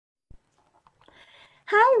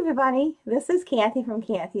Hi everybody, this is Kathy from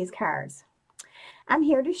Kathy's Cards. I'm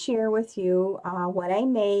here to share with you what I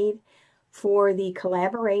made for the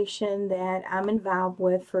collaboration that I'm involved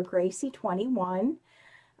with for Gracie21.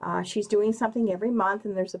 She's doing something every month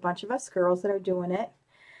and there's a bunch of us girls that are doing it.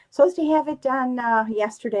 Supposed to have it done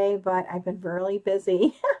yesterday, but I've been really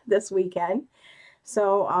busy this weekend.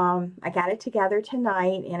 So I got it together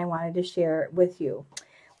tonight and I wanted to share it with you.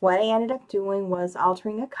 What I ended up doing was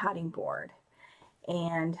altering a cutting board.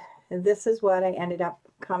 And this is what I ended up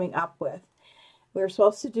coming up with. We were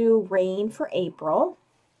supposed to do rain for April.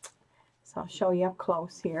 So I'll show you up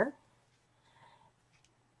close here.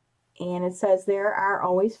 And it says, there are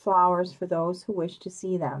always flowers for those who wish to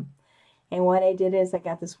see them. And what I did is I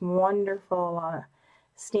got this wonderful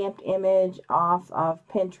stamped image off of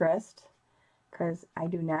Pinterest. Because I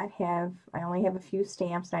only have a few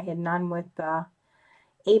stamps. And I had none with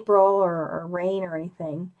April or rain or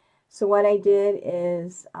anything. So what I did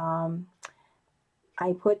is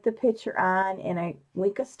I put the picture on and I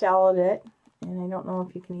Winkastelled it, and I don't know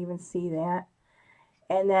if you can even see that.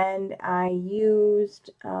 And then I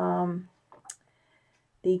used the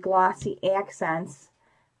glossy accents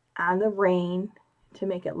on the rain to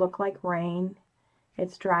make it look like rain.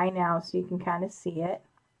 It's dry now so you can kind of see it.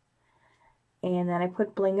 And then I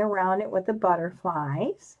put bling around it with the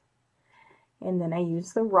butterflies. And then I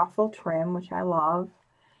used the ruffle trim, which I love.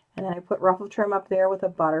 And then I put ruffle trim up there with a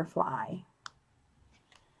butterfly.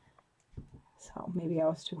 So maybe I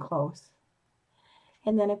was too close.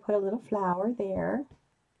 And then I put a little flower there.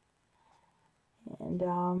 And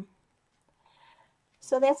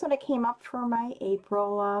so that's what I came up for my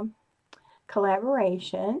April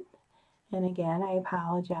collaboration. And again, I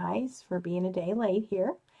apologize for being a day late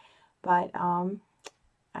here. But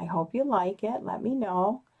I hope you like it. Let me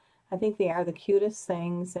know. I think they are the cutest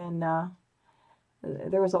things. And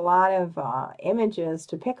there was a lot of images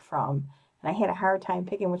to pick from, and I had a hard time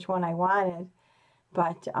picking which one I wanted,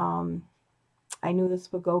 but I knew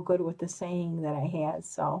this would go good with the saying that I had,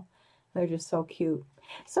 so they're just so cute.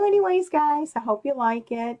 So anyways, guys, I hope you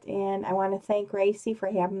like it, and I want to thank Gracie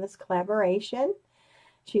for having this collaboration.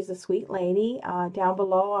 She's a sweet lady. Down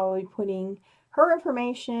below, I will be putting her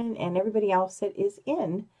information and everybody else that is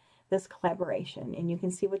in this collaboration, and you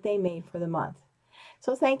can see what they made for the month.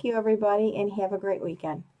 So thank you, everybody, and have a great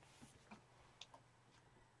weekend.